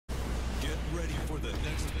the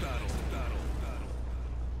next battle.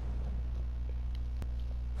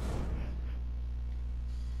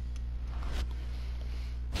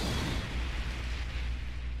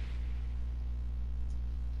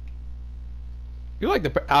 You like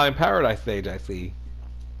the Island Paradise stage, I see.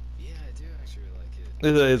 Yeah, I do actually like it.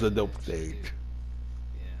 This is a dope stage.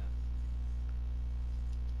 Yeah.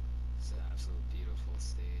 It's an absolute beautiful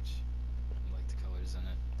stage. I like the colors in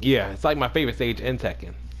it. Yeah, it's like my favorite stage in Tekken.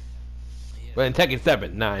 Yeah. But in Tekken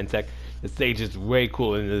 7, nah, in Tekken, the stage is way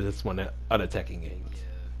cooler than this one in other Tekken games. Yeah,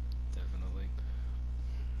 definitely.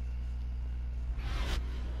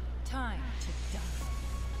 Time to die.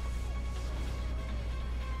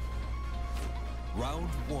 Round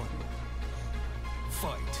 1.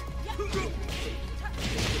 Fight.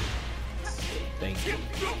 Thank you.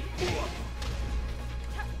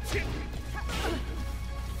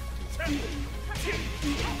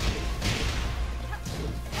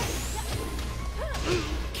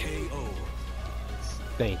 KO.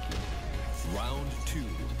 Thank you. Round 2.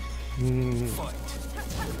 Fight.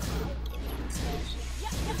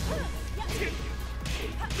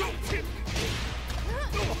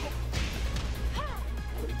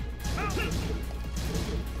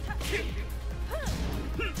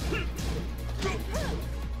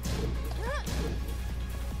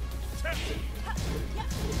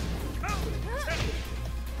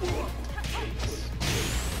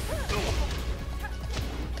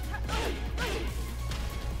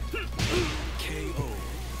 KO.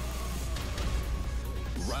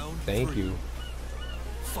 Round Thank 3. you.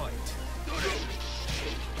 Fight.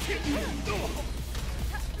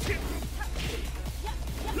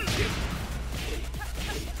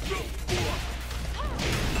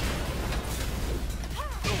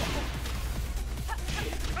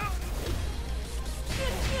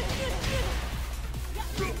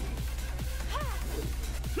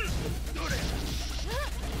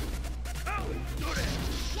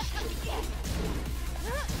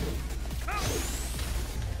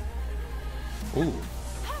 Ooh. KO.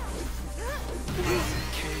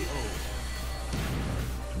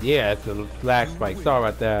 Yeah, it's a lag spike. Sorry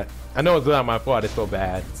about that. I know it's not my fault. It's so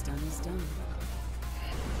bad. What's done is done.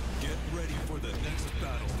 Get ready for the next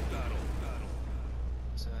battle.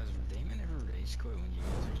 So has Damon ever rage quit when you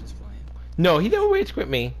guys are just playing? No, he never rage quit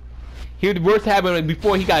me. He the worst happened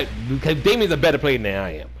before he got, because Damien's a better player than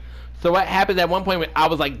I am. So what happened at one point when I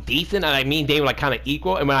was like decent and me and Damien like kind of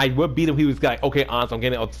equal, and when I would beat him, he was like, okay, honest, I'm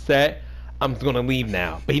getting upset. I'm just gonna leave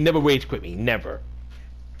now. But he never rage quit me, never.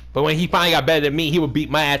 But when he finally got better than me, he would beat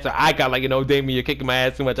my ass. So I got like, you know, Damien, you're kicking my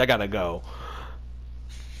ass too much. I gotta go.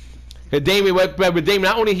 But Damien,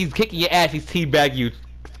 not only he's kicking your ass, he's teabag you,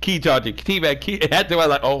 key charging, teabag, key. That's why I was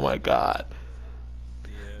like, oh my god.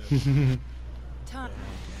 Yeah. Time.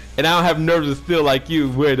 And I don't have nerves of steel like you,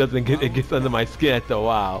 where it doesn't get, it gets under my skin after a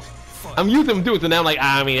while. I'm used to him doing it, so now I'm like,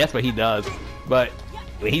 I mean, that's what he does. But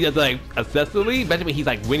when he does like obsessively, especially when he's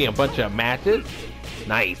like winning a bunch of matches,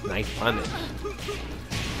 nice punish.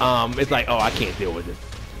 It's like, oh, I can't deal with this.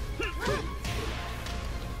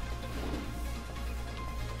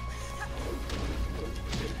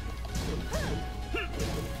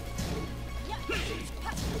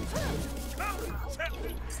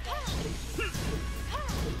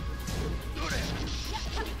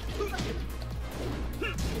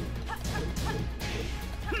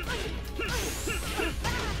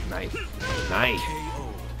 Nice.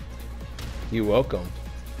 KO. You're welcome.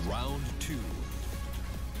 Round 2.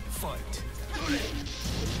 Fight.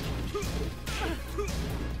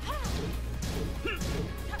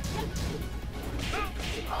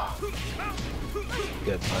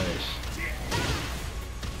 Good punish.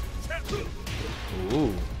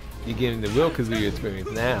 Ooh, you're getting the real Kazuya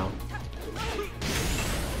experience now.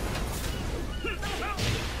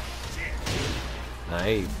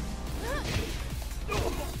 Nice.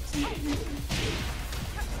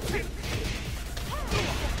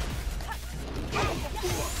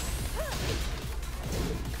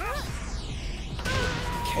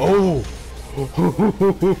 Oh!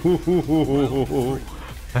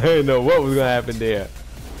 I didn't know what was gonna happen there.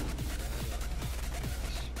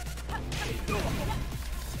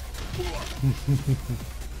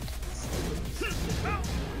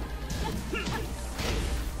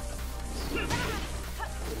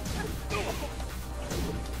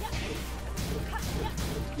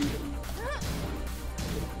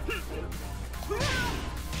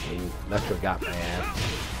 Metro got my ass.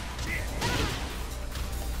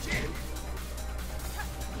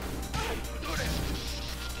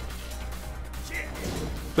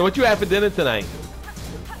 So what you had for dinner tonight?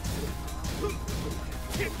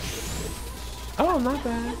 Oh, not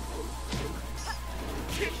bad.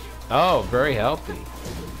 Oh, very healthy.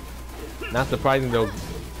 Not surprising though,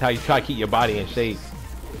 how you try to keep your body in shape.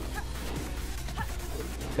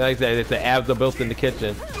 Like I said, it's the abs are built in the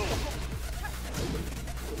kitchen.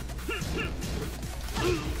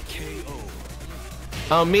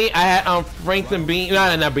 Me, I had Franklin beans,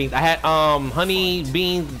 not beans. I had honey,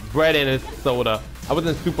 beans, bread, and a soda. I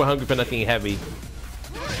wasn't super hungry for nothing heavy.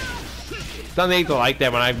 Some days I like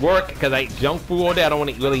that when I work, because I eat junk food all day. I don't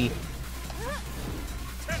want to really.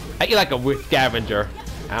 I eat like a weird scavenger.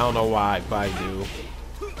 I don't know why, but I do.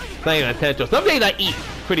 It's not even intentional. Some days I eat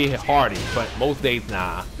pretty hearty, but most days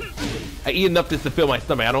nah. I eat enough just to fill my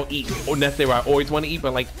stomach. I don't eat necessarily what I always want to eat,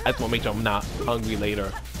 but like I just want to make sure I'm not hungry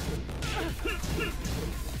later.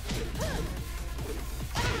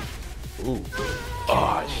 Ooh.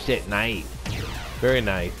 Oh shit, nice. Very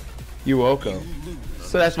nice. You're welcome.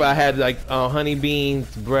 So that's why I had like honey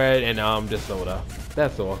beans, bread, and just soda.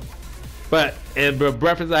 That's all. But and for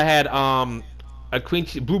breakfast I had a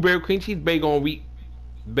blueberry cream cheese bagel and wheat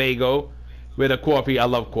bagel with a coffee. I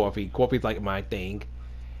love coffee. Coffee's like my thing.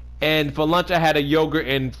 And for lunch I had a yogurt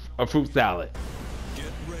and a fruit salad.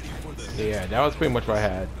 Yeah, that was pretty much what I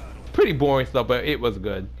had. Pretty boring stuff, but it was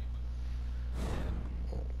good.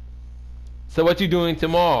 So what you doing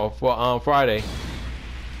tomorrow for Friday?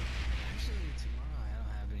 Actually, tomorrow I don't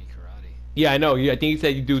have any karate. Yeah, I know. I think you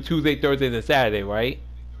said you do Tuesday, Thursday, and Saturday, right?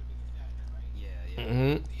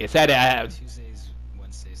 Yeah. Yeah, Saturday I have. Tuesdays,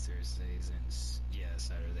 Wednesdays, Thursdays, and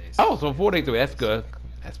Saturdays. Oh, so 4 days away. That's good.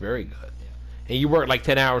 That's very good. Yeah. And you work like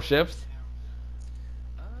 10-hour shifts?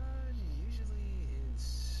 Usually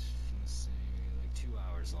it's, let's see, like 2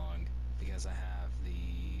 hours long because I have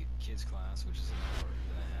the kids class, which is an hour,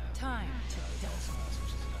 then I have Time the to adults die. class,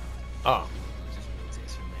 which is an hour. Oh. It just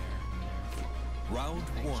rotates from there. Round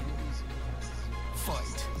one.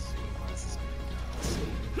 Fight.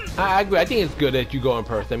 I agree. I think it's good that you go in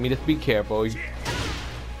person. I mean, just be careful.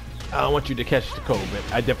 I don't want you to catch the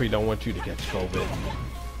COVID. I definitely don't want you to catch COVID.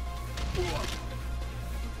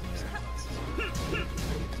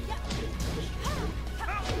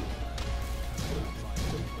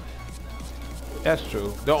 That's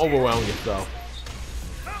true. Don't overwhelm yourself.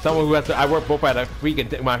 Someone who has to. I work both at a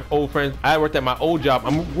freaking. My old friends. I worked at my old job.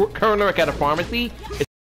 I'm currently working at a pharmacy.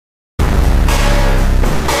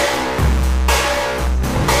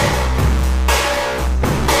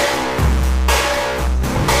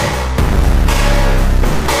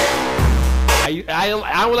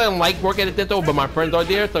 I really don't like working at a dental, but my friends are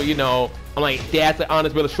there, so you know, I'm like, that's an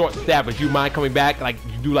honest, really short staff. But you mind coming back? Like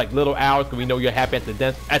you do like little hours because we know you're happy at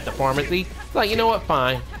the pharmacy. It's like, you know what?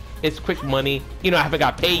 Fine, it's quick money. You know, I haven't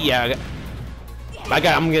got paid yet.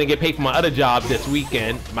 I'm gonna get paid for my other job this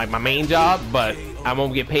weekend, my main job, but I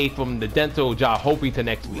won't get paid from the dental job hopefully to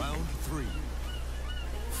next week. Round three.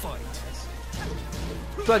 Fight.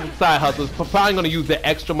 It's like side hustles. Probably gonna use the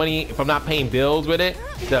extra money if I'm not paying bills with it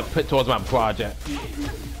to put towards my project.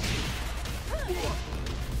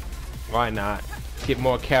 Why not? Get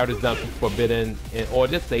more characters done for Forbidden, or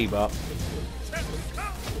just save up.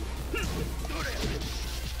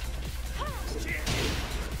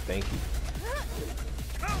 Thank you.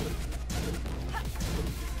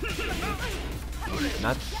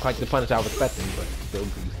 Not quite the punish I was expecting, but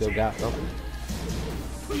you still got something.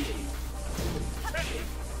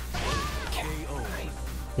 KO.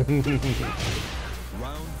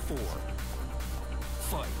 Round four.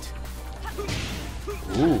 Fight.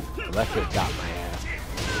 Ooh, left foot got my ass.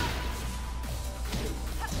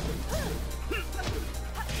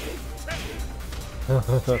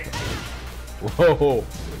 Whoa.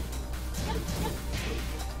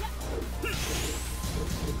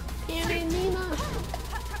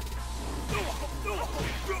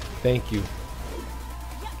 Thank you.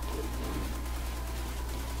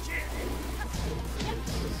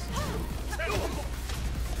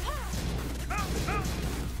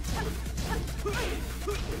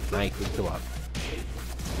 Nice, let's go up.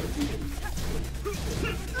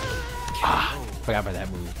 Ah, forgot about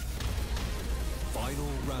that move. Final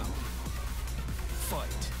round.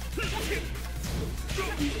 Fight.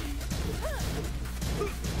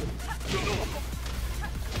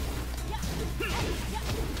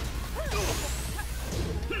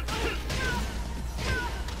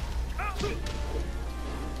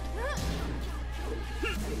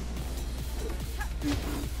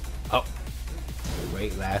 Oh.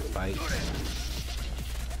 Great last fight.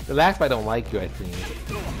 The last fight don't like you, I think.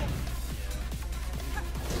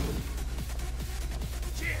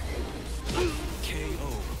 KO.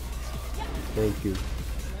 Thank you.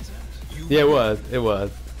 Yeah, it was. It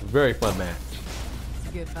was. A very fun match.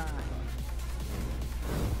 Goodbye.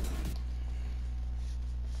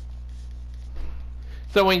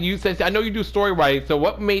 So when you said, I know you do story writing. So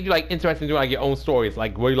what made you like interested in doing like your own stories?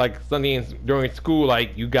 Like were you like something during school,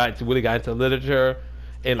 like you really got into literature,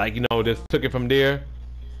 and like you know just took it from there?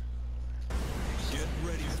 Get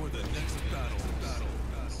ready for the next battle.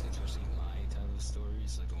 Especially my type of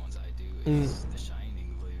stories, like the ones I do, is The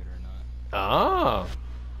Shining, believe it or not. Ah,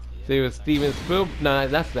 Yeah, so it was that's Steven Spielberg. No,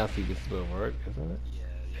 that's not Steven Spielberg, isn't it? yeah,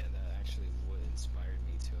 that actually what inspired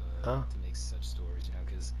me Oh. to make such stories, you know,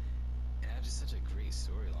 because it had just such a great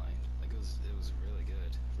storyline. Like it was really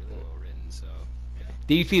good, really well written. So yeah.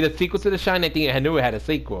 Do you see the sequel to The Shining? I think I knew it had a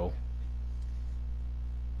sequel.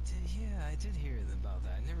 Yeah, I did hear about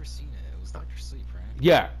that. I've never seen it. It was Doctor Sleep, right?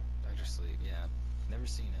 Yeah, Doctor Sleep, yeah. Never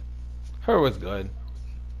seen it. her was good.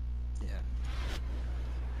 Yeah.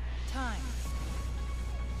 Time.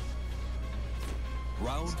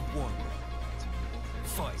 Round 1.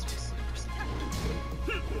 Fight.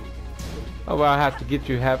 Oh well, I have to get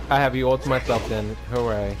you. I have you all to myself then.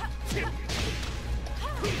 Hooray!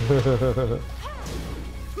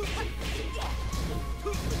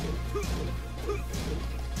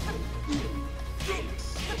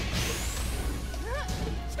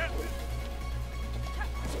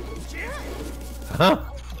 Huh?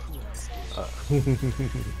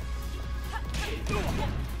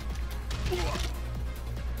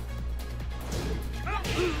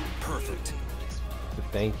 Perfect.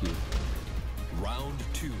 Thank you. Round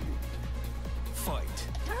 2. Fight.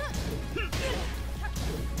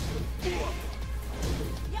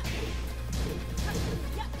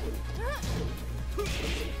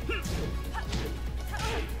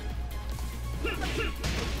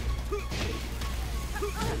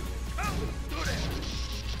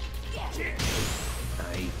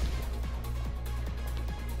 Nice.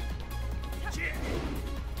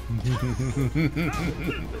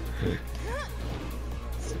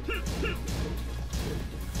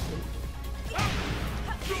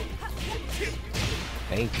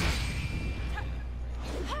 Thank you.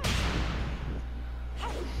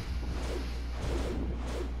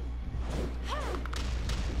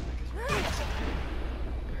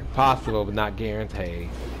 Possible, but not guaranteed.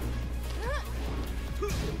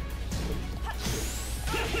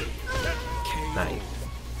 Nice.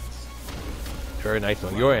 Very nice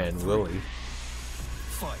on your end, Willie.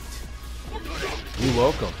 Fight. You're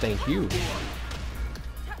welcome. Thank you.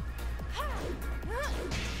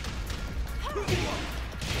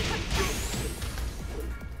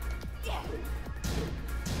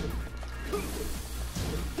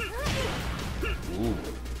 Ooh.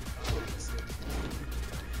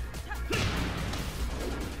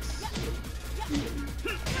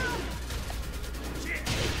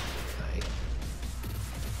 Nice.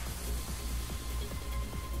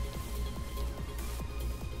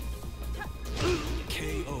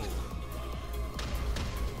 KO.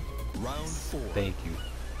 Round 4. Thank you.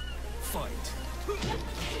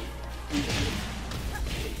 Fight.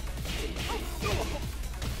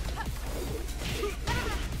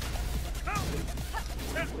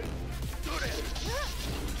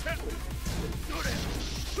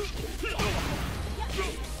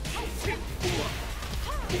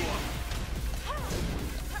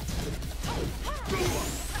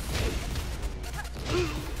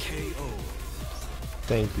 KO.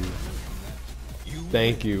 Thank you.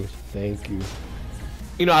 Thank you. Thank you.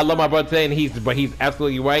 You know, I love my brother saying but he's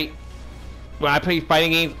absolutely right. When I play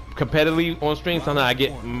fighting games competitively on stream, sometimes I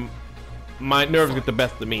get my nerves get the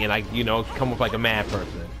best of me, and I, you know, come with like a mad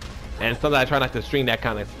person. And sometimes I try not to stream that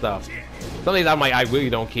kind of stuff. Some days I'm like, I really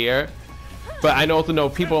don't care. But I also know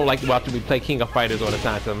people don't like to watch me play King of Fighters all the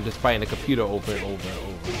time, so I'm just fighting the computer over and over and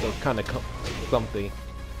over. So it's kind of something.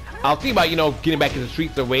 I'll think about, you know, getting back into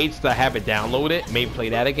Streets of Rage so I have it downloaded. Maybe play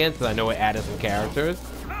that again, so I know it added some characters.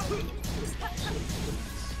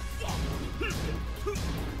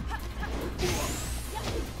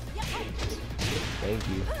 Thank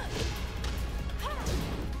you.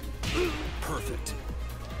 Perfect.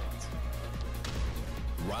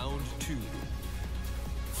 Round 2.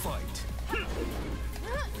 Fight.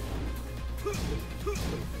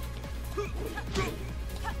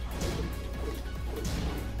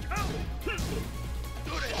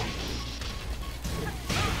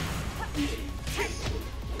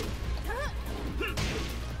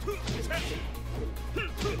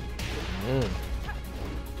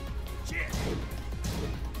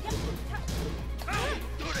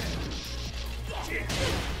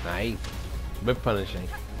 Nice. Whip punishing.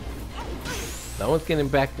 No one's getting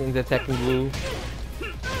back into Tekken Blue.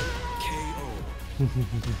 KO.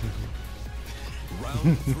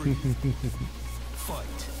 Round 3.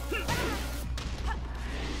 Fight.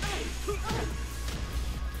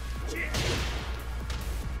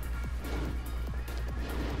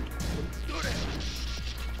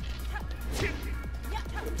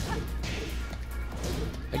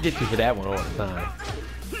 get you for that one all the time.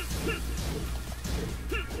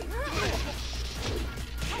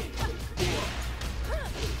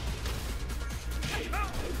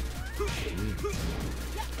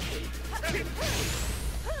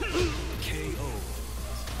 KO.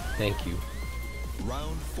 Thank you.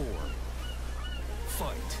 Round 4.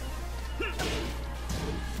 Fight.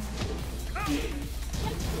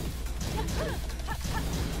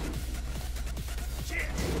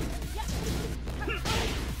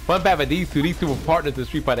 Fun fact about these two were partners in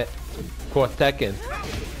Street Fighter, of course, Tekken.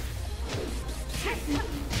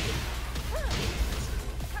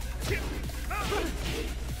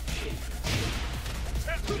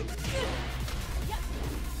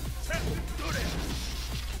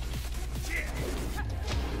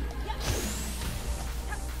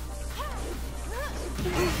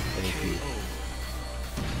 Thank you.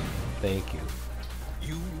 Thank you.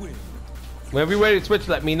 You win. Whenever you're ready to switch,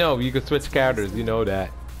 let me know. You can switch characters, you know that.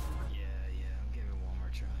 Yeah, I'm giving it one more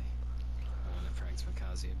try. I want to practice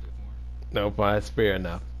Makazi a bit more. No, fine, that's fair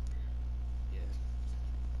enough. Yeah.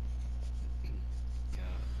 God,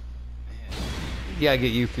 man. You gotta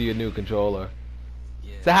get used to your new controller.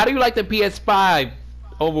 Yeah. So how do you like the PS5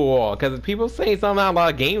 overall? Because people saying something about a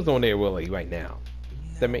lot of games on there, Willie, right now.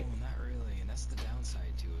 No, That make- not really, and that's the downside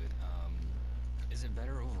to it. Is it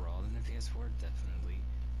better overall than the PS4? Definitely.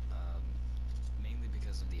 Mainly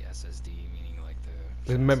because of the SSD, meaning like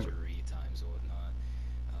the Remember- faster read times and whatnot.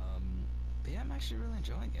 But yeah, I'm actually really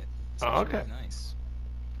enjoying it. It's Oh, actually okay. really nice.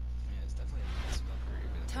 Yeah, it's definitely a massive upgrade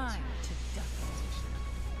over the Time PS4. to die.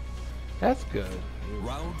 That's good.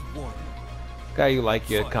 Round 1. Guy, you like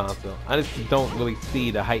your Fight. console. I just don't really see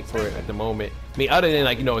the hype for it at the moment. I mean, other than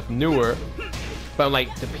like, you know, it's newer. But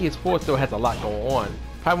like, the PS4 still has a lot going on.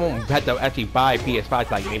 Probably won't have to actually buy PS5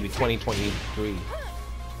 till, like maybe 2023.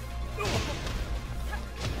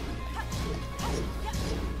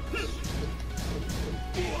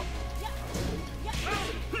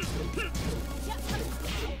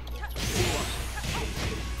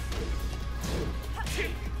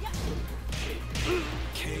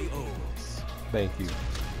 KO. Thank you.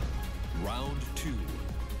 Round 2.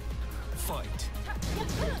 Fight.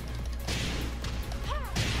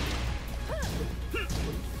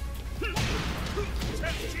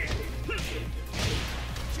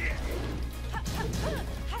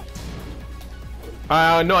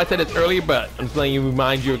 I know I said this earlier, but I'm just letting you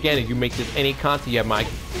remind you again, if you make this any content, you have my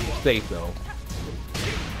say so.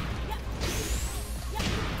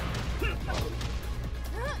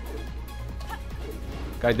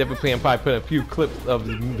 I definitely plan to probably put a few clips of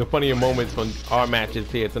the funnier moments from our matches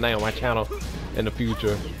here tonight on my channel in the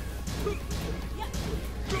future.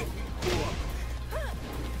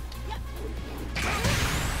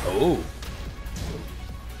 Oh.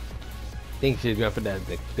 I think she's going for that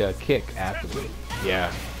the kick afterwards.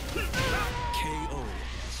 Yeah. KO.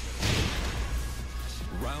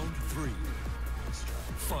 Round 3.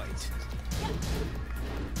 Fight.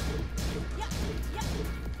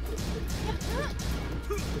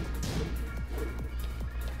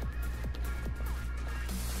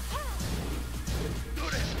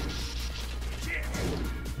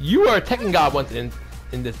 You are a Tekken god once in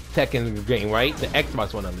this Tekken game, right? The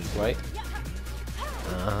Xbox one at least, right?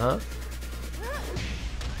 Uh-huh.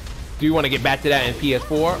 Do you want to get back to that in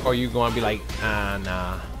PS4, or are you going to be like,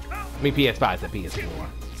 nah. I mean, PS5 to PS4.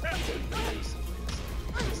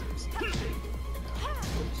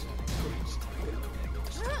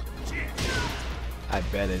 I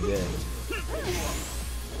bet it is.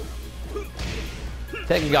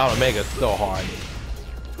 Tekken God Omega is so hard.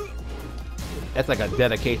 That's like a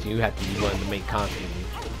dedication you have to be willing to make constantly.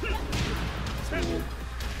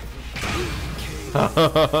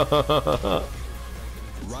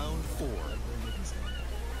 Round 4.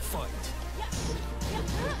 Fight.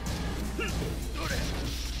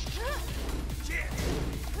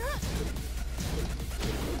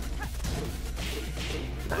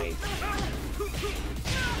 Nice.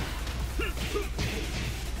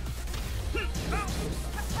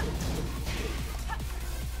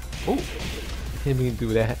 Oh, didn't mean to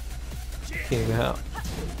do that. Came out.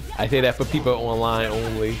 I say that for people online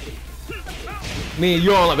only. Me and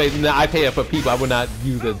you online, baby. No, I pay it for people. I would not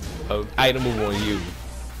use a item move on you.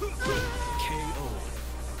 KO.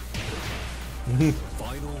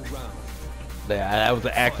 Final round. Yeah, that was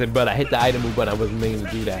an accident, but I hit the item move button. I wasn't meaning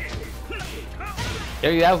to do that.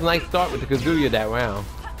 Yeah, that was a nice start with the Kazuya that round.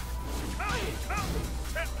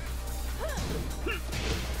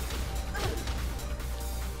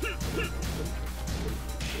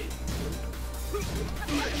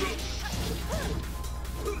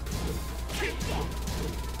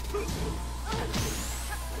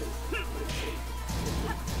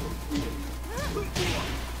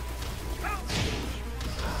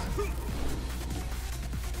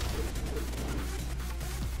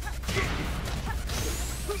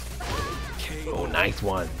 Oh, nice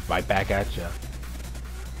one. Right back at you.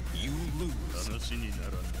 You lose.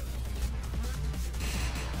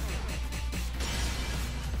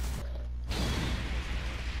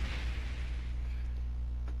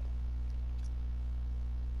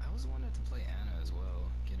 I was wanted to play Anna as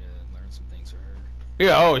well. Get to learn some things for her.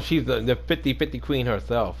 Yeah, oh, she's the 50-50 queen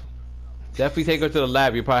herself. Definitely take her to the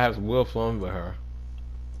lab. You probably have some real fun with her.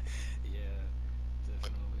 Yeah,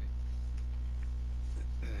 definitely.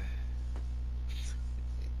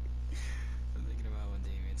 I'm thinking about when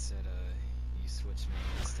Damien said, you switched me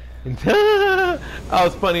to Anna. Oh,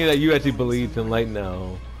 it's funny that you actually believed him. Like,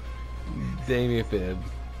 no. Damien Phibbs.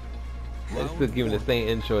 I'm still giving the same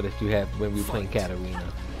intro that you had when we were playing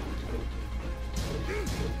Katarina.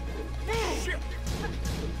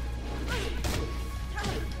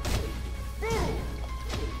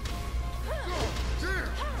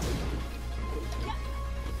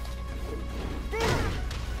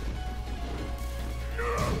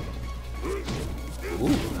 Ooh,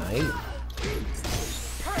 nice.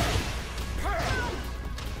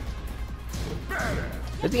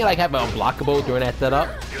 The thing I like having unblockable during that setup.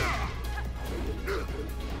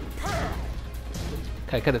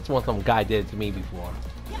 I could have sworn some guy did it to me before.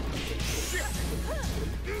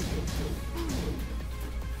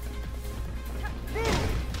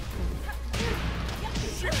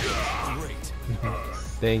 Great.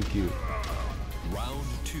 Thank you. Round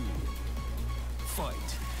 2. Fight.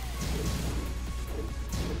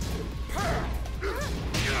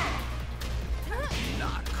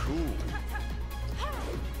 Not cool.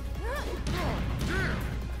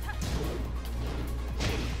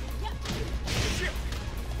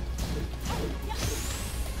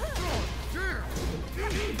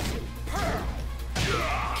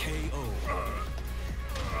 KO.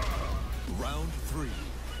 Round 3.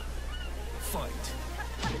 Fight.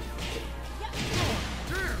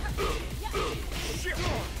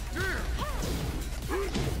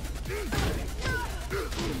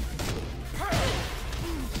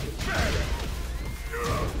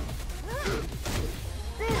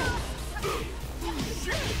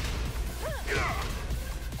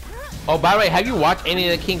 Oh, by the way, have you watched any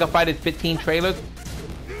of the King of Fighters 15 trailers?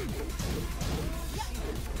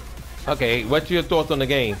 Okay, what's your thoughts on the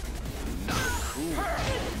game? KO.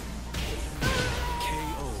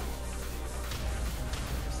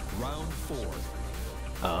 Round 4.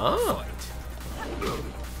 Oh,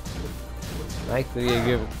 nice to hear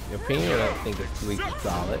your opinion. I think it's really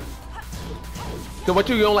solid. So what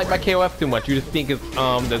you don't like about KOF too much? You just think it's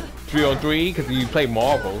the 303 because you play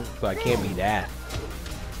Marvel, so I can't be that.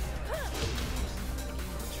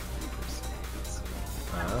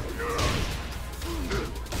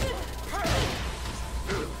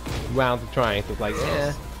 Rounds of trying, so it's like,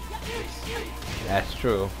 eh. That's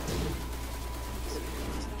true.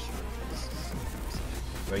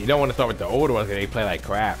 But you don't want to start with the older ones because they play like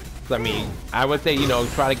crap. So I mean, I would say, you know,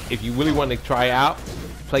 try to, if you really want to try out,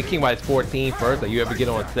 play King Fighters 14 first, or you ever get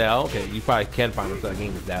on sale, okay, you probably can find a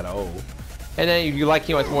game that's that old. And then if you like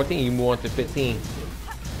King Fighters 14, you move on to 15.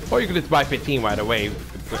 Or you can just buy 15 right away,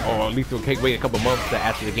 or at least wait a couple months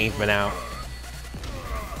after the game's been out.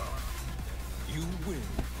 You win.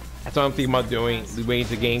 That's what I'm thinking about doing, waiting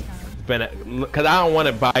the game, because I don't want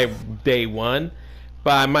to buy day 1,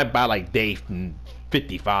 but I might buy like day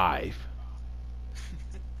 55.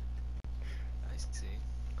 I see.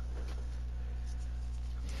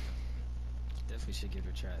 Definitely should give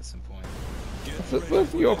it a try at some point.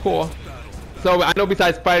 What's your core? So I know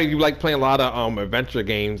besides fighting, you like playing a lot of adventure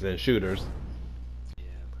games and shooters. Yeah.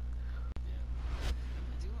 I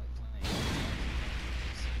do like playing.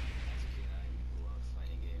 As a kid, I love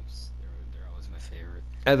fighting games. They're always my favorite.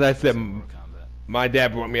 As I said, Mortal Kombat. my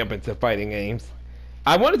dad brought me up into fighting games.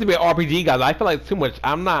 I wanted to be an RPG guy. I feel like too much.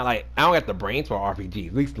 I don't got the brains for RPG,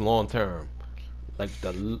 at least long term. Like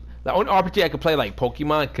the only RPG I could play like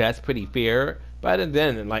Pokemon, cause that's pretty fair. But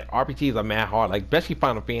then like RPGs are mad hard, like especially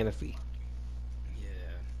Final Fantasy. Yeah.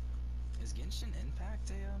 Is Genshin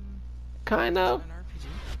Impact a Kind of, an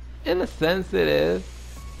RPG? in a sense, it is.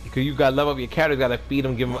 Because you gotta level up your characters, gotta feed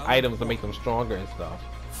them, give them items to make them stronger and stuff.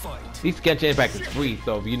 Fight. At least Genshin Impact is free,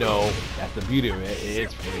 so if you know, that's the beauty of it. It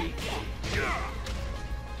is free.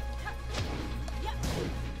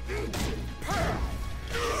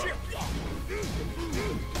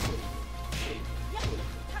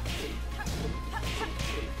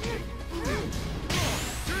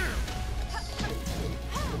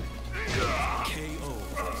 KO.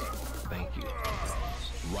 Thank you.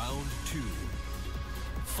 Round 2.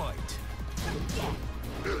 Fight.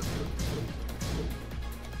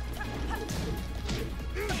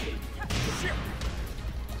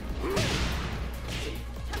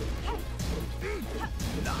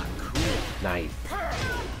 Nice.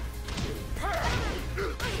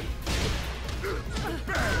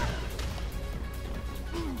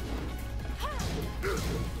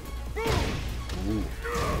 Ooh.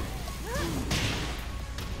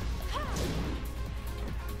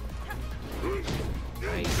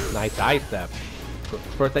 Nice side step.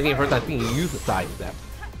 First I seen you use the side step.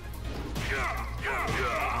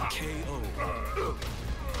 KO.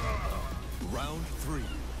 Round 3.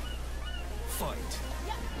 Fight.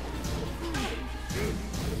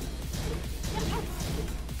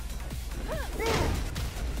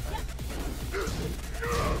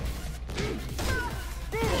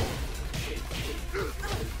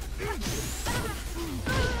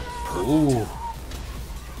 Ooh.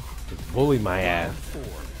 Just bully my ass.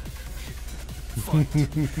 Fight.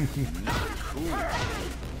 Not cool.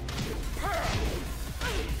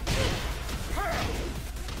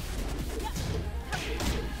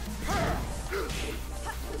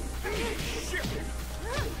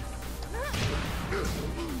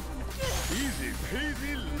 Easy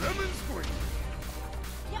peasy lemon squeeze.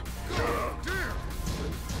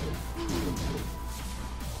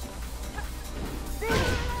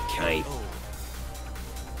 Nice.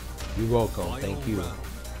 You're welcome. Thank you.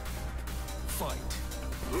 Fight.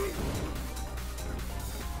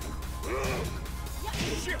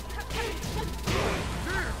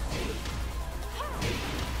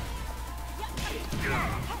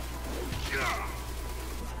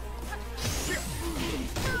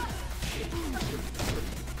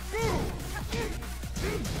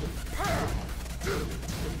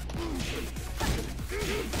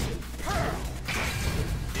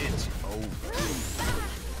 It's over.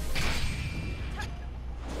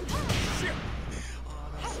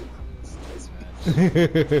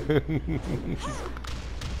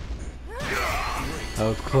 That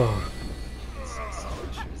was close.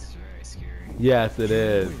 It's very scary. Yes, it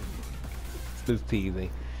is. Just teasing.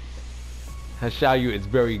 Her Xiaoyu is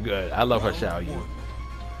very good. I love her Xiaoyu.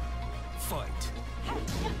 Fight.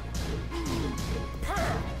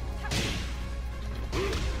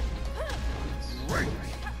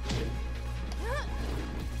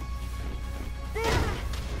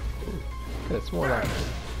 That's one out.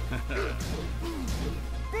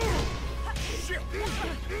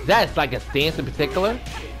 That's like a stance in particular.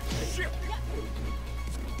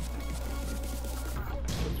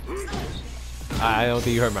 I don't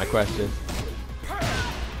think you heard my question.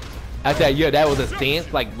 I said, yeah, that was a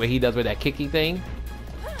stance, like what he does with that kicky thing.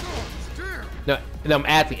 No, I'm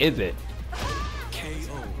asking, is it?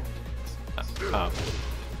 KO.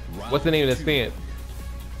 What's the name of the stance?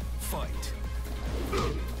 Fight.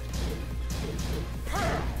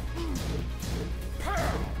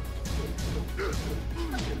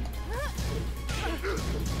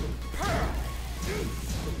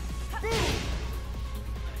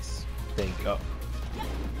 Thank you.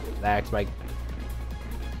 Relax, Mike.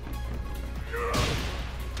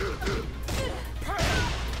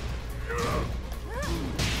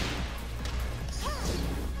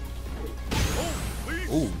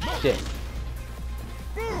 Ooh, shit.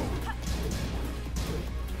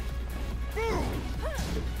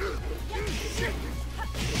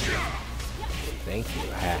 Thank you.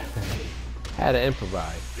 I had to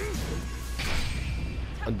improvise.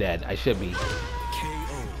 I'm dead. I should be. KO.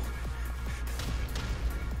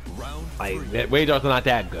 Round 3. Like, wage are not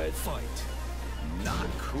that good. Fight. Not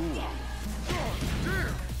cool.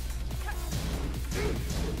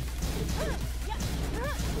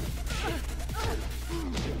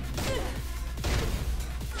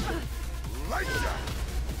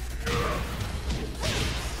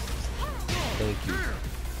 Thank you.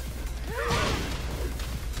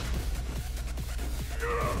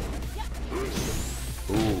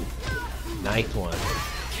 Ooh, nice one.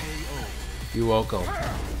 You're welcome.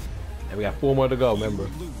 And we got 4 more to go, remember.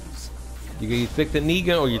 You can either stick to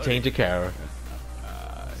Negan or you change your character.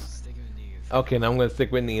 Stick with Negan. Okay, now I'm gonna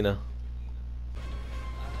stick with Nina.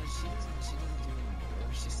 She doesn't do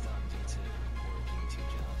anymore. She stopped due to working 2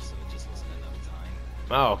 jobs, so it just wasn't enough time.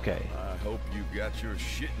 Oh, okay. I hope you got your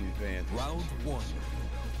shitting pants. Round 1.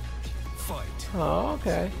 Fight. Oh,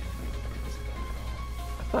 okay.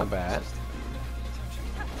 That's not bad.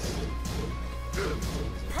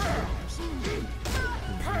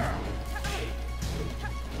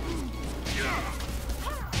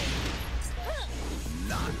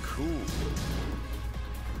 Not cool.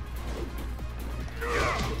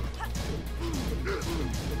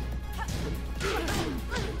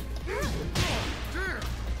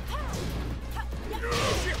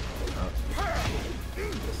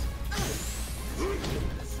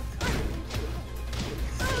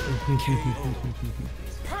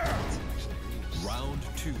 Round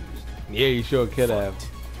 2. Yeah, you sure could have.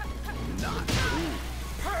 Not cool.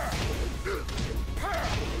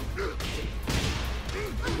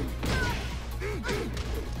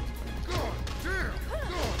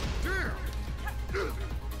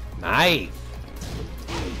 Nice.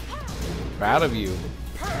 Proud of you.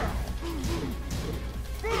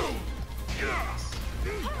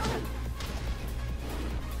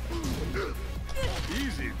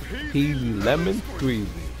 Easy peasy. Peasy lemon squeezy.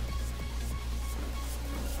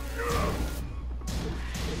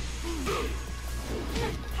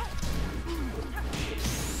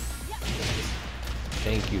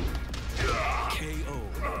 Thank you. KO.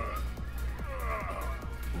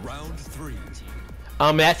 Round 3.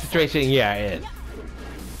 That situation, yeah, it is.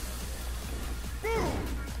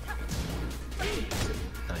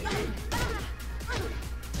 Nice.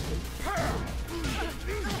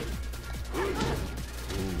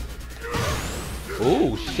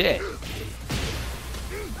 Ooh, shit.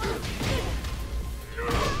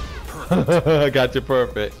 I got you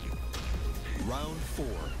perfect. Round 4.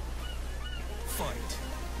 Fight.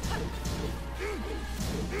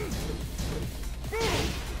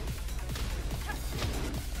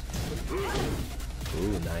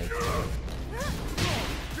 Ooh, nice.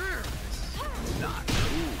 Not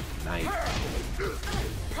cool. Nice.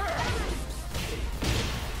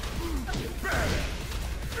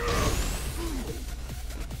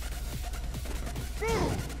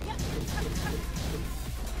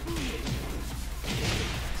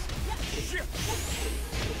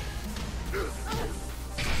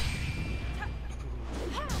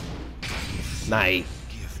 Nice.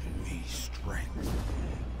 Give me strength.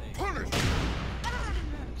 Punish.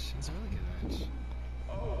 Match. It's a really good match.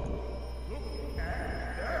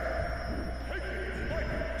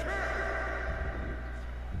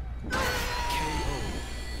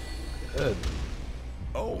 Good.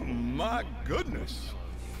 Oh my goodness.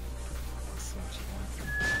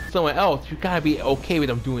 Someone else, you gotta be okay with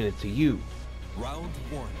them doing it to you. Round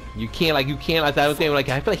 1. You can't like I don't think like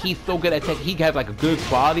I feel like he's so good at Tekken. He has like a good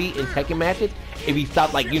quality in Tekken matches. If he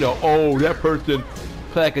stopped like oh that person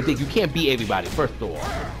play like a dick, you can't beat everybody. First of all,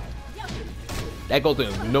 that goes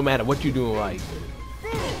to no matter what you do in life.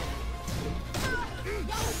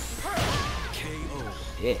 KO.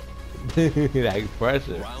 Yeah, that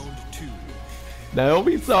expression. Round 2. Now don't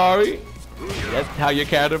be sorry. That's how your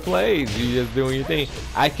character plays. You just doing your thing.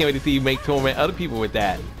 I can't wait to see you make torment other people with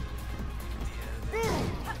that.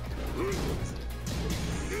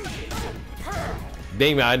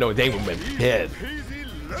 Damon, I know Damon been pissed. Peasy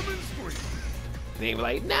lemon squeeze. Damon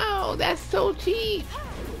like, no, that's so cheap.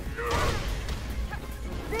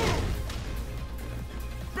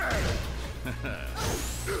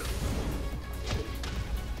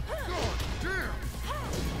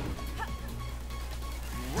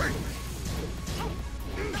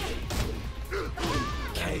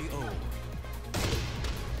 KO.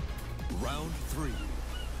 Round 3.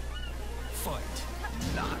 Fight.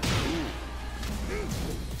 Not cool.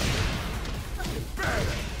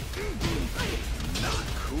 Not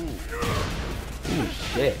cool. Ooh,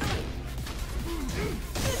 shit.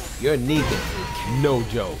 You're Negan. No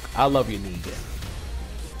joke. I love you, Negan.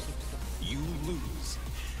 You lose.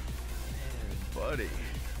 Buddy.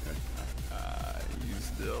 You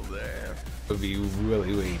still there? Would be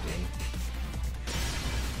really waging.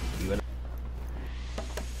 You and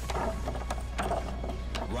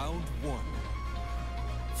Round 1.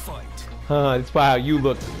 Fight. That's probably how you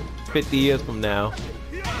look 50 years from now.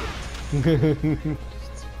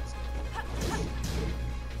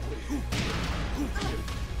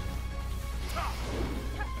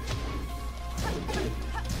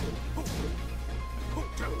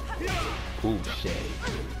 Ooh, shit.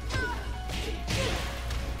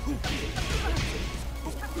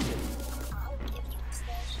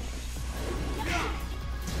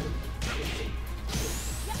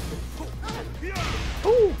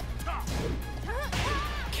 Ooh.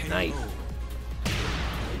 Nice.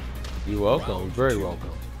 You're welcome. You're very welcome.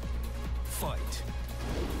 Fight.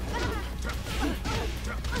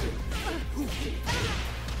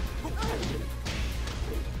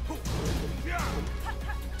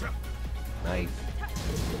 Nice.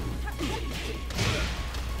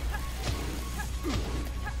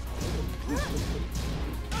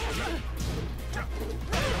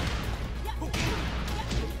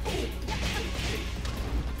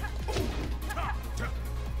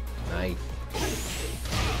 Nice.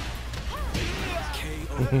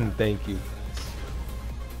 KO. Thank you.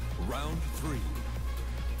 Round 3.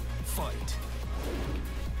 Fight.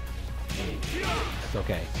 It's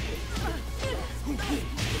okay.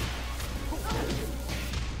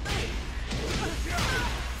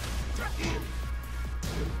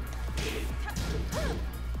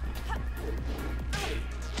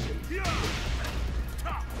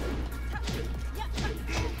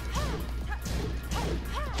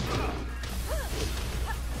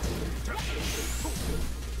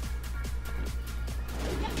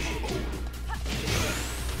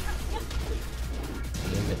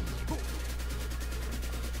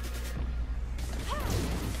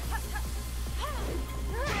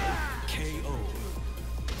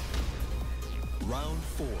 Round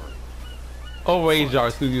 4. Oh,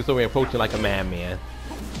 Rajar Studio, so we're approaching like a madman.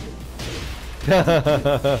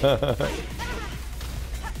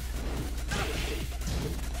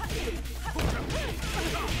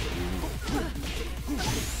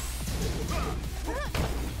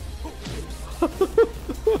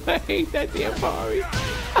 I hate that damn party.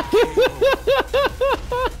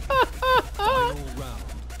 Final round.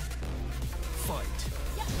 Fight.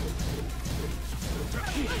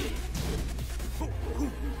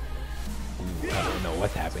 I don't know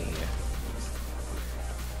what's happening here.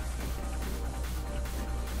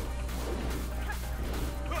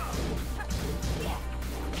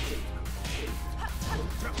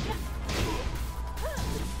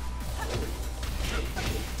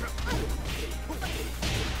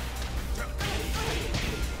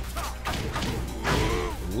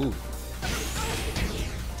 Ooh.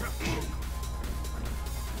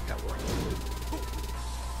 That worked.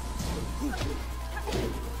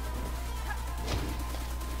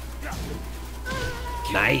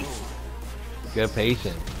 Nice. Good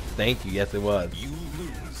patience. Thank you. Yes, it was. You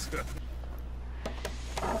lose.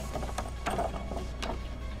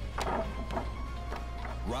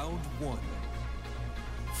 Round 1.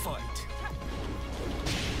 Fight.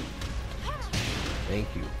 Thank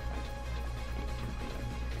you.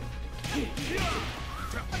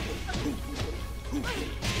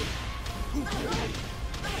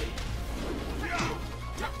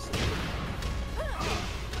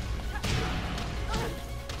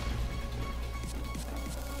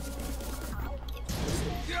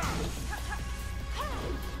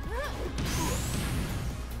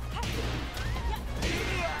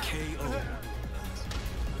 KO.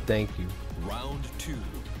 Thank you. Round 2.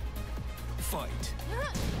 Fight.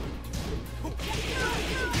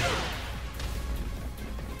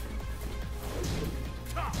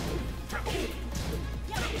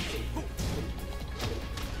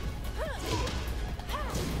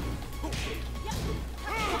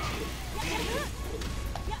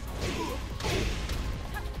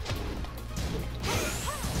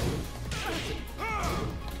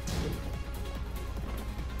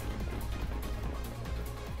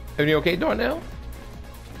 Everything okay, Darnell?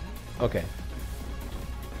 Okay.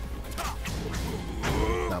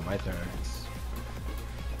 Not my turn.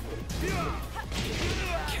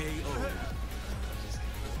 KO.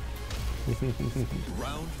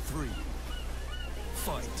 Round 3.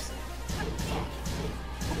 Fight.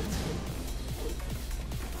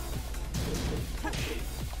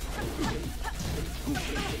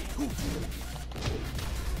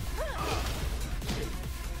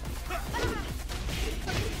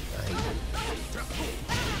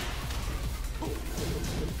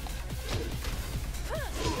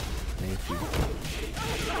 Thank you.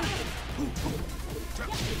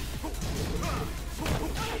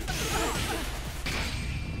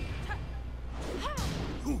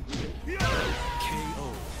 KO.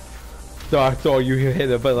 So I saw you hit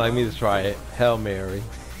it, but let me just try it. Hail Mary.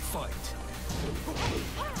 Fight.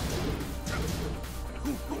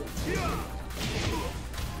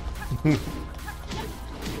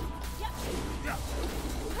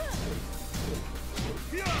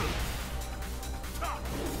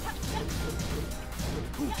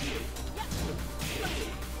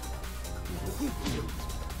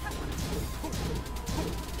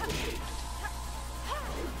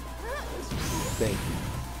 Thank you.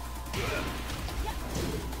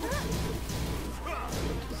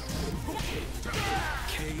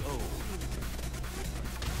 KO.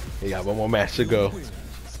 You got one more match to go. Win.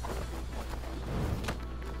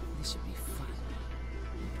 This should be fun.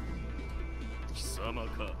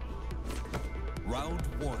 Round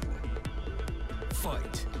 1.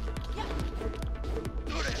 Fight.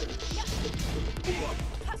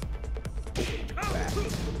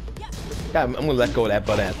 Yeah, I'm gonna let go of that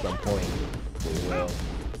butt at some point. Well,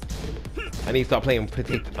 I need to start playing.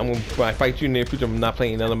 When I fight you in the future, I'm not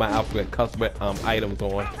playing none of my outfit custom items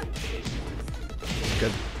on.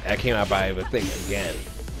 Because that came out by mistake again.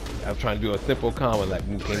 I was trying to do a simple combo, like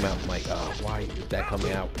move came out. I'm like, oh, why is that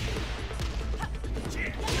coming out?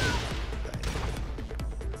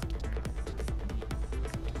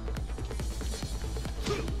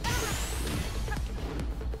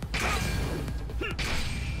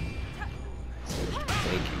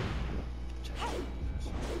 Thank you.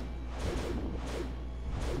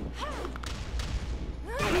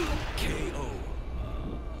 KO.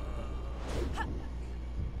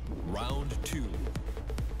 Round 2.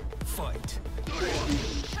 Fight.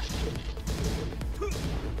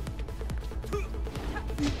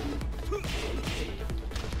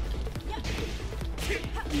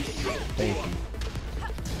 Thank you.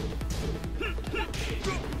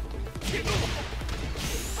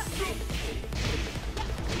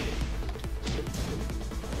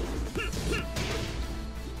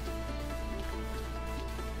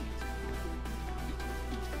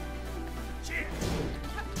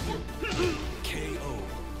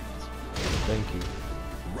 Thank you.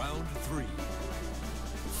 Round 3.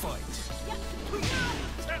 Fight.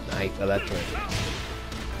 Nice, electric.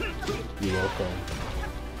 You're welcome.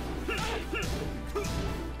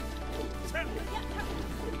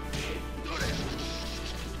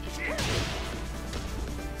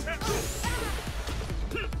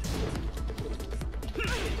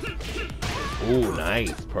 Ooh,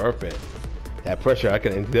 nice, perfect. That pressure, I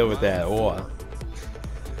couldn't deal with that. Or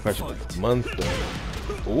pressure was monster.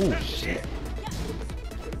 Ooh, shit.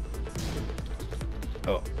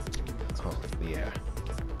 Oh, oh, yeah.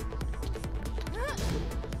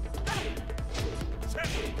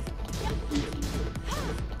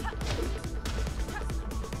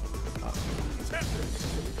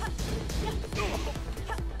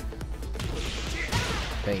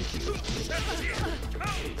 Thank you.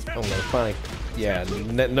 Oh no, finally. Yeah,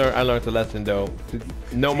 I learned the lesson though.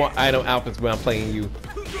 No more item outfits when I'm playing you.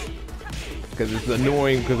 Because it's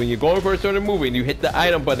annoying, because when you're going for a certain move and you hit the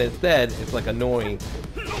item button instead, it's like annoying.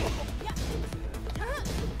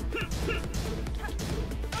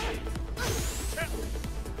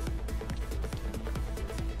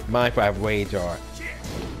 Mind if I have rage art.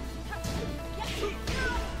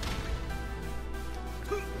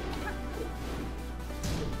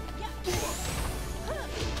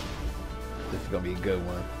 This is gonna be a good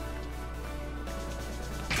one.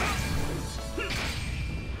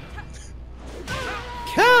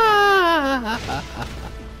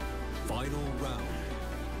 Final round.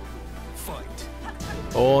 Fight.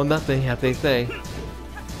 Oh, nothing, as they say.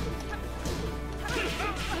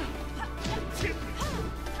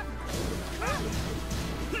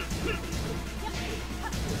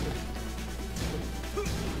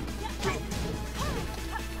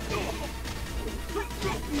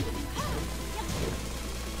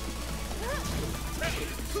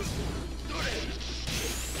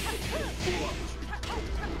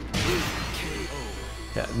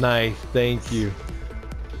 Yeah, nice, thank you.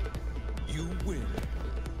 You win.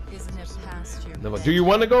 Isn't it past your No, do you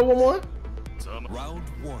want to go one more? Round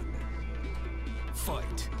 1.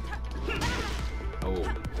 Fight. Oh,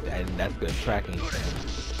 that's good tracking.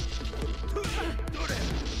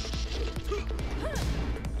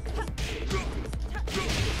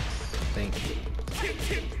 Thank you.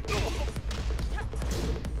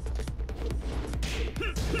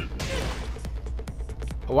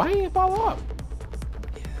 Why didn't it fall off?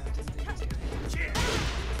 Yeah, I didn't think it was gonna.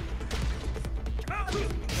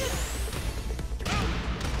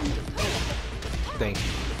 Thank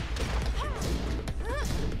you.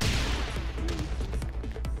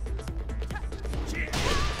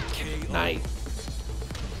 KO. Nice.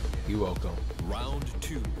 You're welcome. Round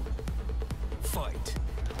 2. Fight.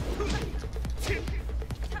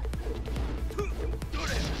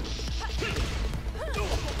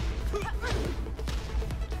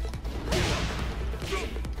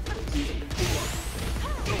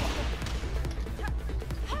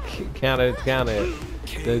 Count it.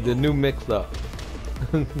 The new mix-up.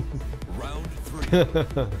 Round 3.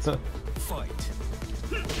 Fight.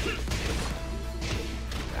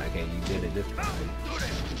 Okay, you did it this time.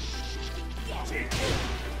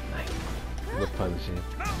 Nice. Good punishing.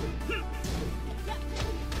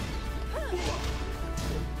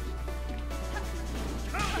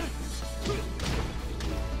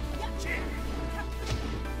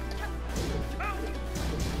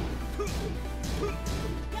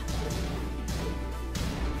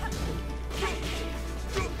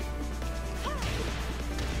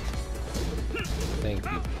 Thank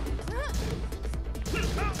you.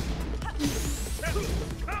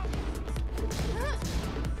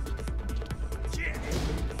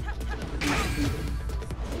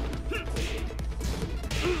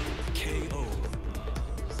 KO.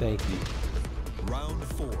 Thank you. Round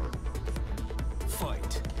 4.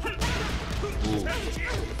 Fight. Ooh,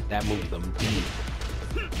 that moves them deep.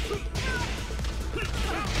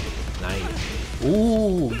 Nice.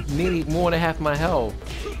 Ooh, nearly more than half my health.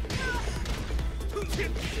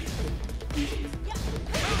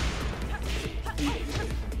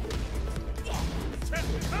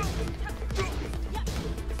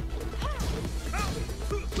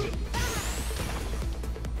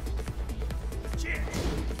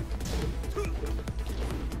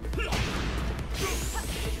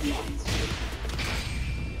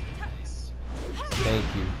 Thank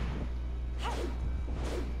you.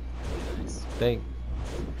 Thank.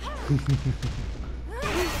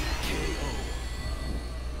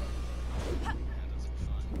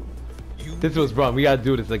 This was fun. We gotta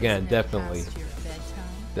do this again, definitely. past your bedtime?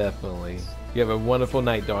 Definitely. You have a wonderful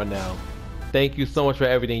night, Darnell. Thank you so much for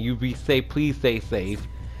everything. You be safe. Please stay safe.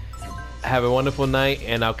 Have a wonderful night,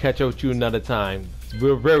 and I'll catch up with you another time.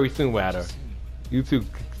 We're very soon, Wadder. You too.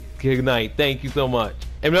 Good night. Thank you so much.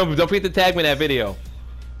 And remember, don't forget to tag me in that video.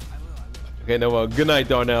 I will. Okay, no, well, good night,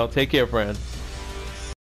 Darnell. Take care, friend.